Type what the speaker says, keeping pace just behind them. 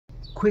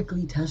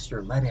quickly test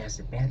your lead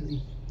acid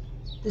battery?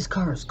 This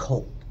car is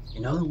cold.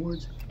 In other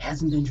words,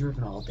 hasn't been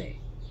driven all day.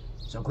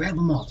 So grab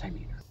a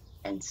multimeter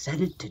and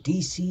set it to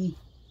DC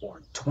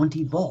or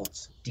 20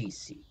 volts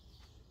DC.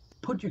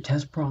 Put your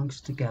test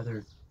prongs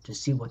together to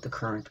see what the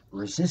current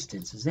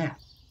resistance is at.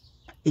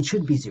 It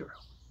should be 0.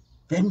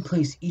 Then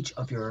place each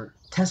of your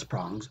test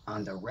prongs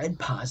on the red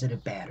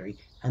positive battery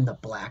and the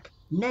black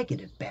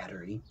negative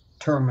battery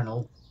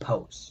terminal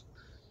posts.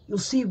 You'll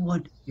see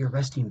what your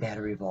resting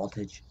battery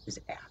voltage is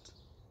at.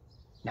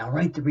 Now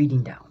write the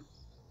reading down.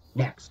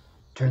 Next,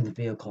 turn the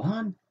vehicle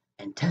on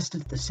and test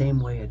it the same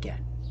way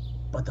again,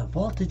 but the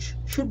voltage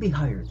should be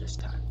higher this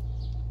time.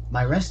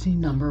 My resting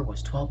number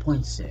was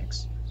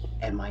 12.6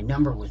 and my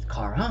number with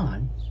car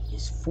on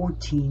is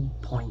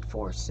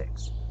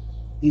 14.46.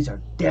 These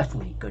are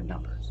definitely good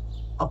numbers.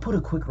 I'll put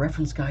a quick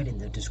reference guide in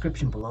the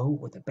description below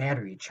with the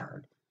battery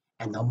chart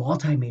and the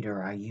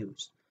multimeter I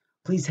used.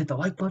 Please hit the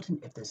like button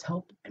if this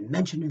helped and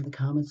mention in the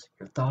comments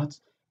your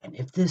thoughts and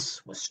if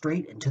this was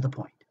straight and to the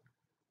point.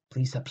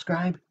 Please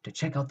subscribe to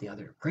check out the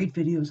other great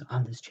videos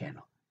on this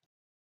channel.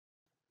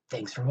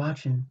 Thanks for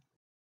watching.